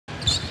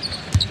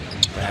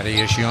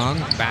Thaddeus Young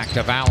back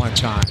to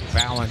Valentine.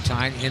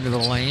 Valentine into the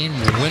lane,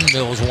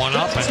 windmills one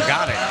up and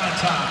got it.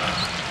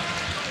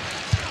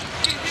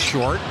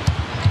 Short.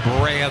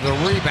 Brea the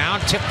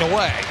rebound, tipped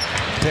away.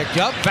 Picked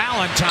up,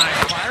 Valentine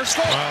fire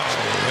score.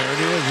 Oh, there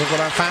it is. Look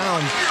what I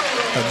found.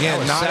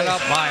 Again, not set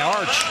up by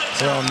Arch.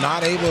 Well,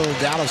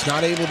 Dallas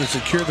not able to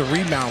secure the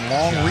rebound.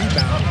 Long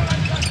rebound.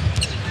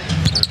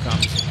 Here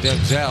comes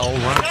Denzel,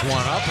 runs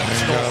one up and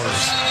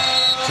scores.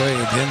 Tell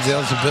you,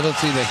 Denzel's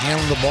ability to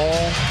handle the ball,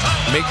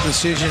 make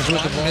decisions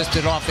with the ball. Missed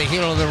it off the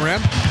heel of the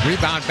rim.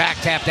 Rebound back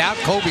tapped out.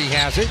 Coby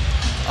has it.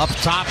 Up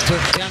top to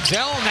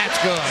Denzel, and that's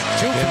good.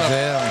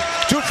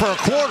 Two for a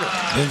quarter.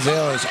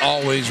 Denzel is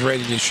always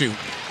ready to shoot.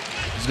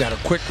 He's got a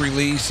quick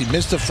release. He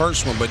missed the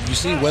first one, but you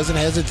see, he wasn't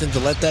hesitant to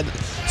let that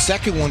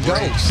second one go.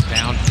 Breaks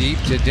down deep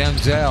to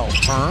Denzel.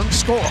 Turn,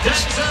 scores.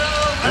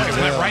 It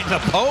went right in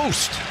the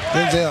post.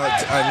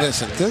 Denzel,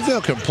 listen,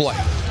 Denzel can play.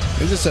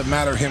 It's just a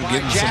matter of him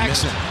getting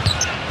Jackson.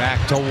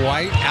 Back to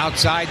White,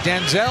 outside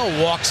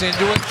Denzel, walks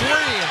into a three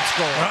and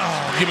scores.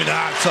 Oh, give me the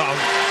hot sauce.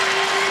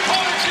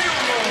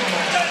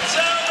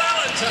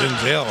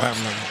 Denzel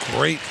having a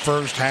great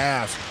first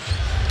half.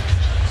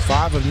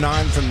 5 of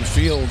 9 from the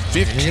field,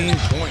 15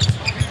 points.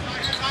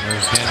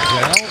 There's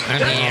Denzel,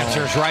 and he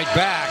answers right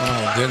back.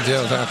 Oh,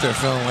 Denzel's out there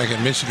feeling like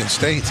at Michigan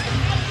State.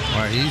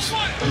 Well, he's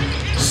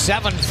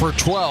 7 for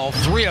 12,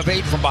 3 of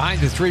 8 from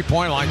behind the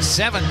three-point line,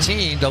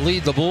 17 to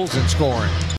lead the Bulls in scoring.